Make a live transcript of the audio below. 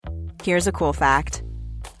Here's a cool fact.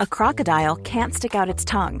 A crocodile can't stick out its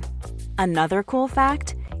tongue. Another cool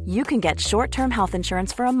fact, you can get short-term health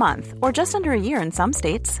insurance for a month or just under a year in some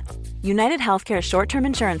states. United Healthcare short-term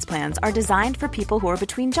insurance plans are designed for people who are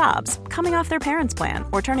between jobs, coming off their parents' plan,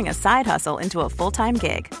 or turning a side hustle into a full-time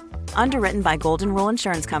gig. Underwritten by Golden Rule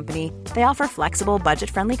Insurance Company, they offer flexible,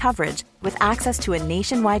 budget-friendly coverage with access to a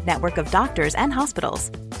nationwide network of doctors and hospitals.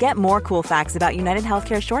 Get more cool facts about United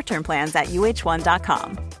Healthcare short-term plans at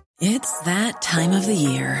uh1.com. It's that time of the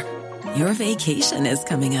year. Your vacation is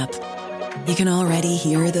coming up. You can already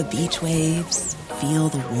hear the beach waves, feel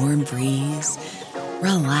the warm breeze,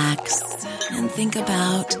 relax, and think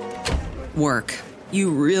about work.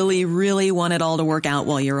 You really, really want it all to work out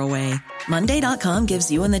while you're away. Monday.com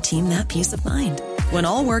gives you and the team that peace of mind. When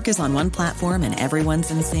all work is on one platform and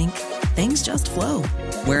everyone's in sync, things just flow.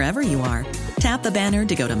 Wherever you are, tap the banner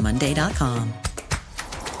to go to Monday.com.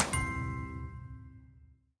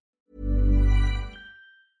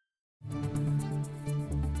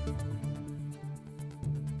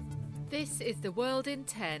 This is The World in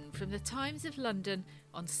 10 from the Times of London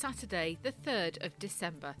on Saturday, the 3rd of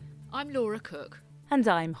December. I'm Laura Cook. And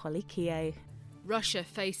I'm Holly Keogh. Russia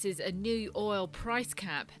faces a new oil price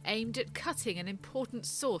cap aimed at cutting an important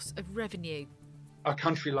source of revenue. A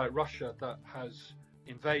country like Russia that has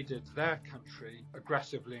invaded their country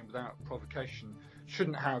aggressively and without provocation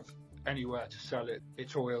shouldn't have anywhere to sell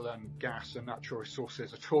its oil and gas and natural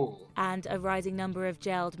resources at all. And a rising number of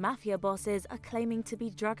jailed mafia bosses are claiming to be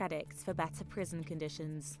drug addicts for better prison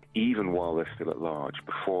conditions. Even while they're still at large,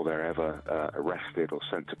 before they're ever arrested or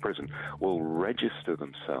sent to prison, will register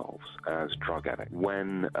themselves as drug addicts.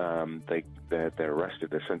 When they're arrested,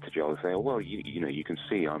 they're sent to jail, they say, oh, well, you can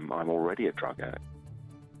see I'm already a drug addict.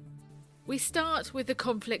 We start with the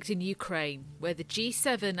conflict in Ukraine, where the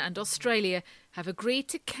G7 and Australia have agreed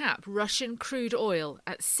to cap Russian crude oil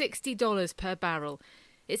at $60 per barrel.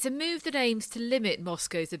 It's a move that aims to limit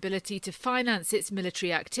Moscow's ability to finance its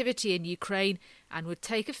military activity in Ukraine and would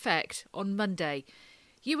take effect on Monday.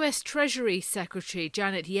 US Treasury Secretary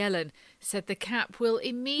Janet Yellen said the cap will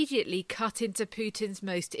immediately cut into Putin's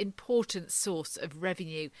most important source of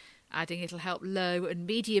revenue, adding it'll help low and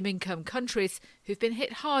medium income countries who've been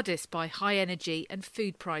hit hardest by high energy and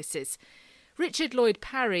food prices. Richard Lloyd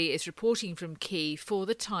Parry is reporting from Kyiv for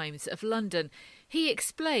the Times of London. He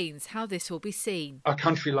explains how this will be seen. A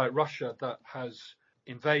country like Russia that has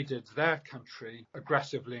invaded their country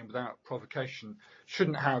aggressively and without provocation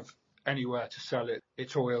shouldn't have anywhere to sell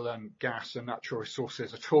its oil and gas and natural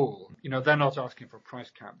resources at all. They're not asking for a price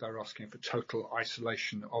cap, they're asking for total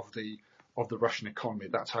isolation of the Russian economy.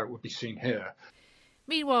 That's how it would be seen here.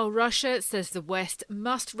 Meanwhile, Russia says the West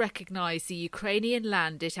must recognise the Ukrainian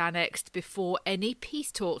land it annexed before any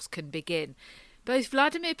peace talks can begin. Both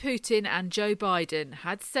Vladimir Putin and Joe Biden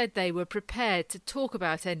had said they were prepared to talk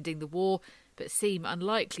about ending the war, but seem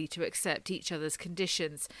unlikely to accept each other's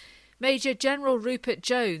conditions. Major General Rupert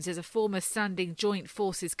Jones is a former Standing Joint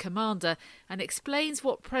Forces commander and explains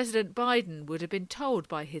what President Biden would have been told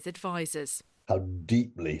by his advisers. How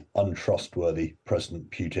deeply untrustworthy President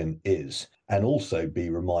Putin is, and also be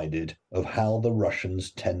reminded of how the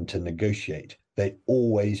Russians tend to negotiate. They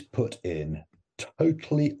always put in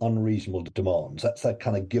totally unreasonable demands. That's their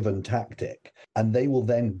kind of given tactic, and they will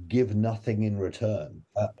then give nothing in return.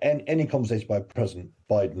 Any conversation by President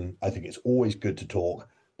Biden, I think it's always good to talk,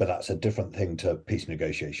 but that's a different thing to peace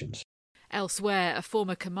negotiations. Elsewhere, a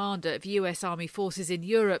former commander of US Army forces in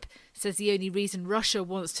Europe says the only reason Russia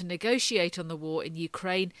wants to negotiate on the war in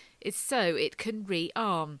Ukraine is so it can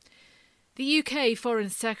rearm. The UK Foreign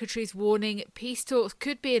Secretary's warning peace talks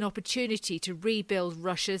could be an opportunity to rebuild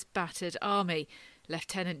Russia's battered army.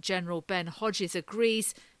 Lieutenant General Ben Hodges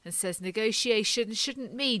agrees and says negotiations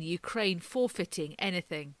shouldn't mean Ukraine forfeiting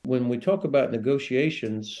anything. When we talk about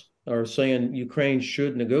negotiations or saying Ukraine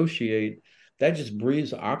should negotiate, that just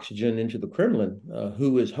breathes oxygen into the Kremlin,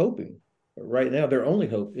 who is hoping. Right now, their only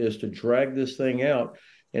hope is to drag this thing out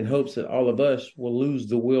in hopes that all of us will lose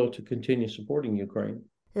the will to continue supporting Ukraine.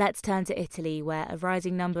 Let's turn to Italy, where a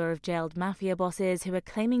rising number of jailed mafia bosses who are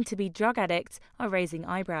claiming to be drug addicts are raising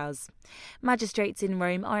eyebrows. Magistrates in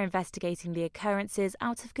Rome are investigating the occurrences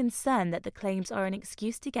out of concern that the claims are an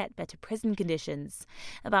excuse to get better prison conditions.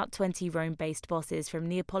 About 20 Rome-based bosses from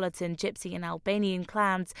Neapolitan, Gypsy and Albanian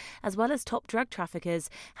clans, as well as top drug traffickers,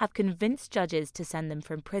 have convinced judges to send them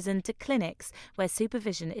from prison to clinics where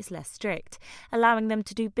supervision is less strict, allowing them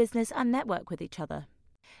to do business and network with each other.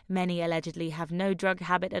 Many allegedly have no drug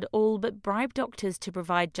habit at all but bribe doctors to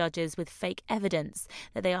provide judges with fake evidence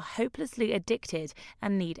that they are hopelessly addicted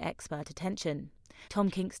and need expert attention. Tom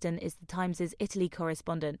Kingston is the Times' Italy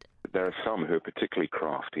correspondent. There are some who are particularly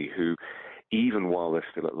crafty who, even while they're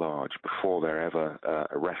still at large, before they're ever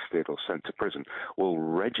arrested or sent to prison, will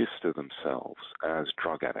register themselves as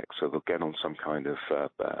drug addicts. So they'll get on some kind of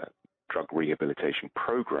drug rehabilitation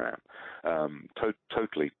program,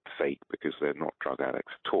 totally fake because they're not drug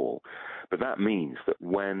addicts at all. But that means that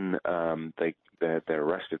when they're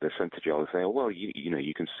arrested, they're sent to jail, they say, oh, well,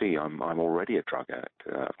 you can see I'm already a drug addict.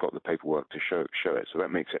 I've got the paperwork to show it. So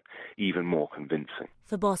that makes it even more convincing.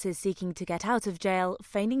 For bosses seeking to get out of jail,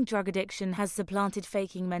 feigning drug addiction has supplanted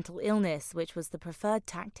faking mental illness, which was the preferred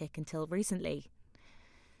tactic until recently.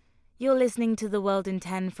 You're listening to The World in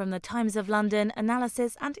 10 from the Times of London,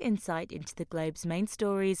 analysis and insight into the globe's main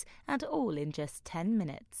stories, and all in just 10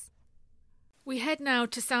 minutes. We head now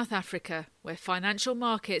to South Africa, where financial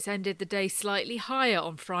markets ended the day slightly higher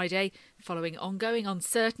on Friday, following ongoing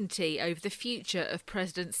uncertainty over the future of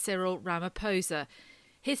President Cyril Ramaphosa.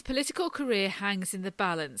 His political career hangs in the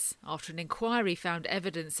balance after an inquiry found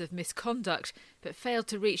evidence of misconduct but failed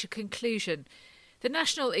to reach a conclusion. The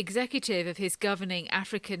national executive of his governing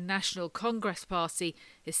African National Congress Party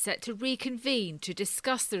is set to reconvene to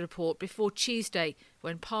discuss the report before Tuesday,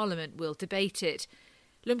 when Parliament will debate it.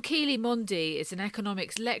 Lumkile Mondi is an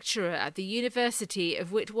economics lecturer at the University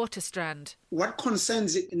of Witwatersrand. What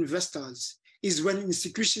concerns investors is when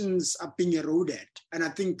institutions are being eroded. And I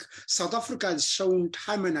think South Africa has shown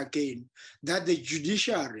time and again that the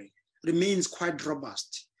judiciary remains quite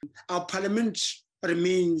robust. Our parliament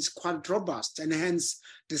remains quite robust, and hence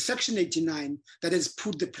the Section 89 that has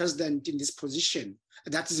put the president in this position,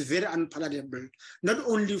 that is very unpalatable, not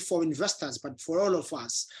only for investors but for all of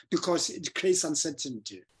us, because it creates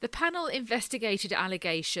uncertainty. The panel investigated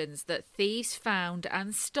allegations that thieves found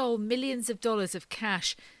and stole millions of dollars of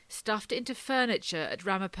cash stuffed into furniture at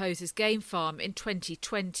Ramaphosa's game farm in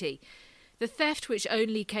 2020. The theft, which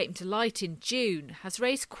only came to light in June, has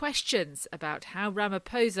raised questions about how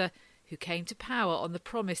Ramaphosa, who came to power on the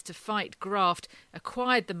promise to fight graft,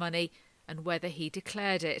 acquired the money and whether he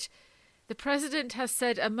declared it. The president has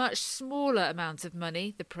said a much smaller amount of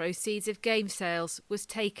money, the proceeds of game sales, was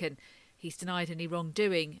taken. He's denied any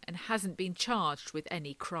wrongdoing and hasn't been charged with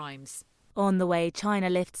any crimes. On the way, China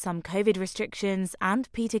lifts some COVID restrictions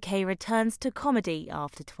and Peter Kay returns to comedy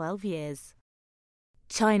after 12 years.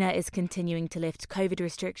 China is continuing to lift COVID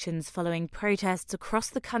restrictions following protests across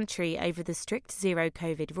the country over the strict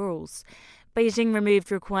zero-COVID rules. Beijing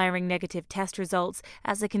removed requiring negative test results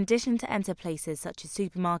as a condition to enter places such as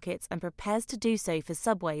supermarkets and prepares to do so for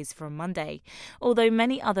subways from Monday, although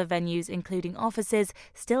many other venues, including offices,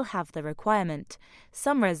 still have the requirement.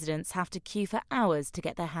 Some residents have to queue for hours to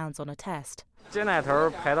get their hands on a test.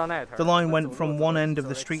 The line went from one end of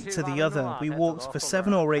the street to the other. We walked for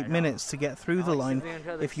 7 or 8 minutes to get through the line.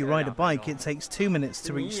 If you ride a bike, it takes 2 minutes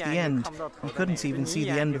to reach the end. You couldn't even see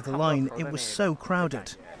the end of the line. It was so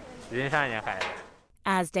crowded.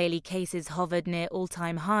 As daily cases hovered near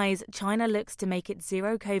all-time highs, China looks to make its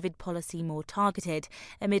zero-COVID policy more targeted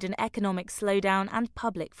amid an economic slowdown and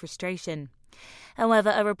public frustration.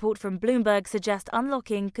 However, a report from Bloomberg suggests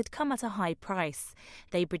unlocking could come at a high price.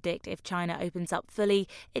 They predict if China opens up fully,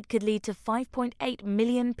 it could lead to 5.8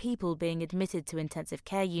 million people being admitted to intensive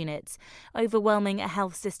care units, overwhelming a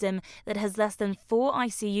health system that has less than 4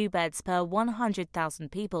 ICU beds per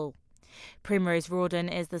 100,000 people. Primrose Rawdon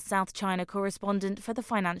is the South China correspondent for the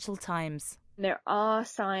Financial Times. There are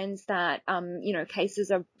signs that,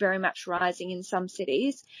 cases are very much rising in some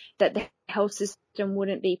cities, that the health system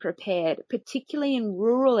wouldn't be prepared, particularly in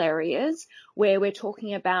rural areas where we're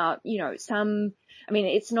talking about, it's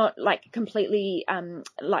not like completely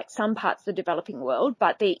like some parts of the developing world,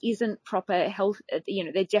 but there isn't proper health,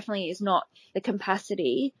 there definitely is not the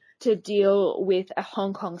capacity to deal with a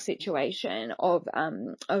Hong Kong situation of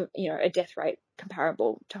a death rate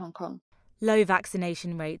comparable to Hong Kong. Low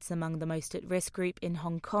vaccination rates among the most at-risk group in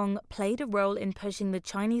Hong Kong played a role in pushing the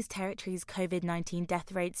Chinese territory's COVID-19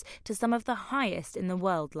 death rates to some of the highest in the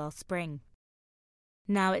world last spring.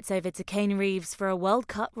 Now it's over to Kane Reeves for a World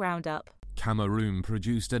Cup roundup. Cameroon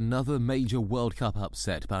produced another major World Cup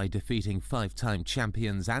upset by defeating 5-time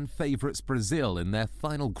champions and favourites Brazil in their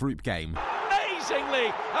final group game. Amazingly,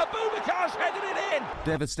 Abubakar Josh headed it in.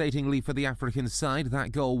 Devastatingly for the African side,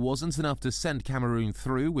 that goal wasn't enough to send Cameroon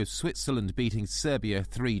through, with Switzerland beating Serbia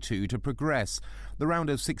 3-2 to progress. The round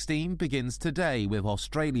of 16 begins today, with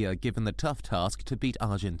Australia given the tough task to beat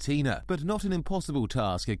Argentina. But not an impossible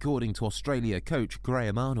task, according to Australia coach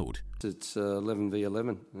Graham Arnold. It's 11 v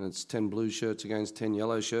 11, and it's 10 blue shirts against 10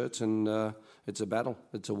 yellow shirts, and it's a battle,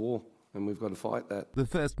 it's a war. And we've got to fight that. The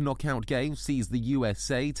first knockout game sees the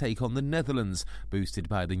USA take on the Netherlands, boosted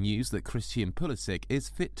by the news that Christian Pulisic is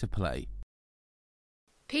fit to play.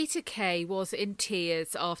 Peter Kay was in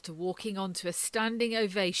tears after walking onto a standing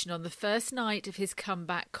ovation on the first night of his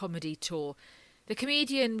comeback comedy tour. The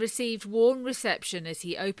comedian received warm reception as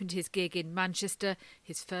he opened his gig in Manchester,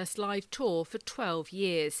 his first live tour for 12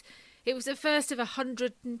 years. It was the first of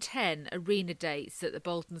 110 arena dates that the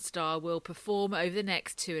Bolton star will perform over the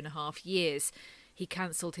next 2.5 years. He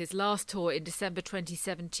cancelled his last tour in December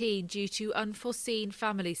 2017 due to unforeseen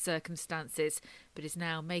family circumstances, but is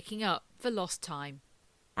now making up for lost time.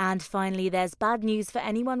 And finally, there's bad news for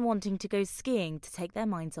anyone wanting to go skiing to take their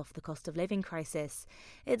minds off the cost of living crisis.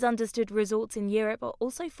 It's understood resorts in Europe are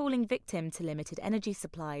also falling victim to limited energy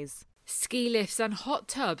supplies. Ski lifts and hot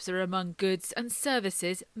tubs are among goods and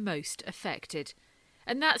services most affected.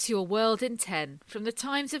 And that's your World in 10 from the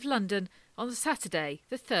Times of London on Saturday,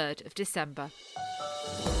 the 3rd of December.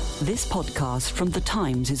 This podcast from The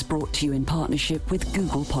Times is brought to you in partnership with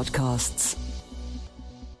Google Podcasts.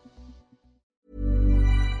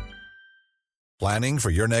 Planning for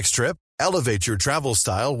your next trip? Elevate your travel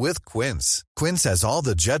style with Quince. Quince has all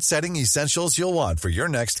the jet-setting essentials you'll want for your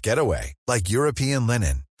next getaway, like European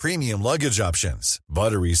linen, premium luggage options,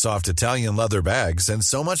 buttery soft Italian leather bags, and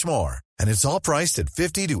so much more. And it's all priced at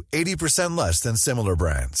 50 to 80% less than similar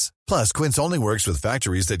brands. Plus, Quince only works with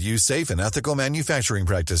factories that use safe and ethical manufacturing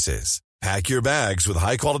practices. Pack your bags with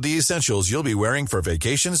high-quality essentials you'll be wearing for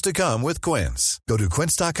vacations to come with Quince. Go to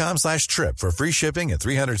quince.com/trip for free shipping and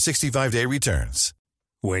 365-day returns.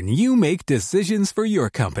 When you make decisions for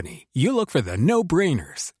your company, you look for the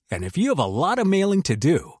no-brainers. And if you have a lot of mailing to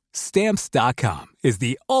do, Stamps.com is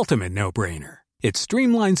the ultimate no-brainer. It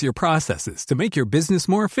streamlines your processes to make your business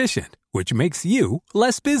more efficient, which makes you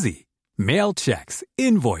less busy. Mail checks,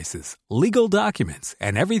 invoices, legal documents,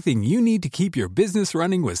 and everything you need to keep your business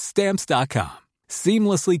running with Stamps.com.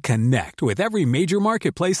 Seamlessly connect with every major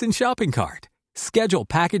marketplace and shopping cart. Schedule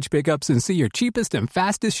package pickups and see your cheapest and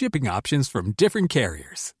fastest shipping options from different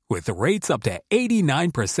carriers, with rates up to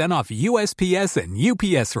 89% off USPS and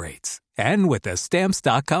UPS rates. And with the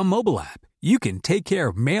Stamps.com mobile app, you can take care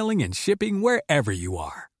of mailing and shipping wherever you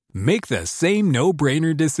are. Make the same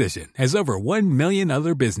no-brainer decision as over 1 million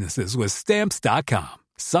other businesses with Stamps.com.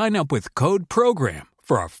 Sign up with code PROGRAM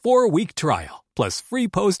for a 4-week trial, plus free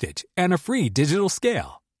postage and a free digital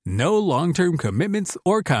scale. No long-term commitments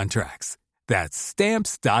or contracts. That's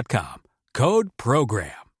Stamps.com. Code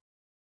PROGRAM.